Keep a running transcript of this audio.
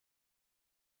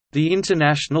The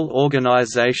International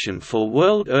Organization for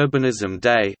World Urbanism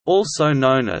Day, also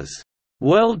known as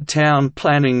World Town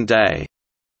Planning Day,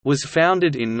 was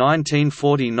founded in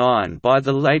 1949 by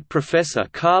the late Professor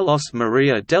Carlos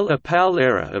Maria della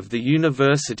Paulera of the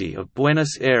University of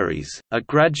Buenos Aires, a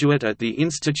graduate at the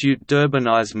Institut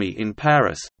d'Urbanisme in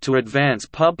Paris, to advance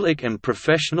public and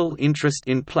professional interest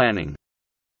in planning.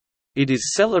 It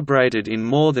is celebrated in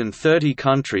more than 30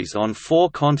 countries on 4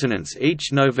 continents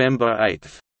each November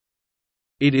 8.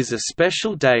 It is a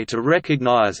special day to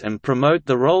recognize and promote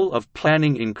the role of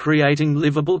planning in creating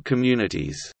livable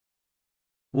communities.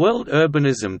 World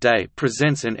Urbanism Day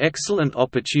presents an excellent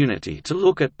opportunity to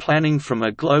look at planning from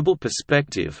a global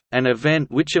perspective, an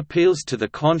event which appeals to the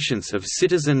conscience of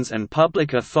citizens and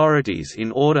public authorities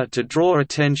in order to draw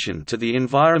attention to the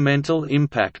environmental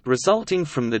impact resulting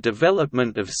from the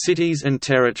development of cities and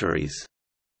territories.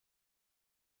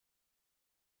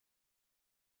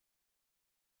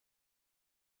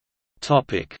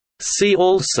 See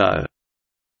also: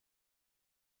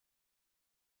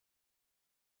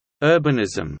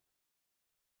 Urbanism,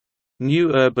 New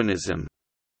Urbanism,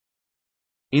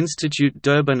 Institut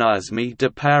d'Urbanisme de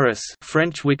Paris,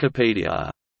 French Wikipedia.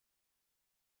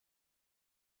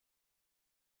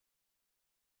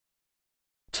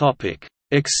 Topic: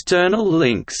 External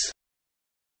links.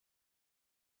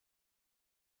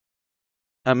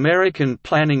 American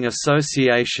Planning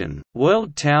Association,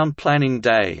 World Town Planning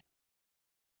Day.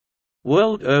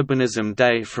 World Urbanism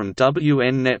Day from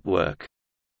WN Network.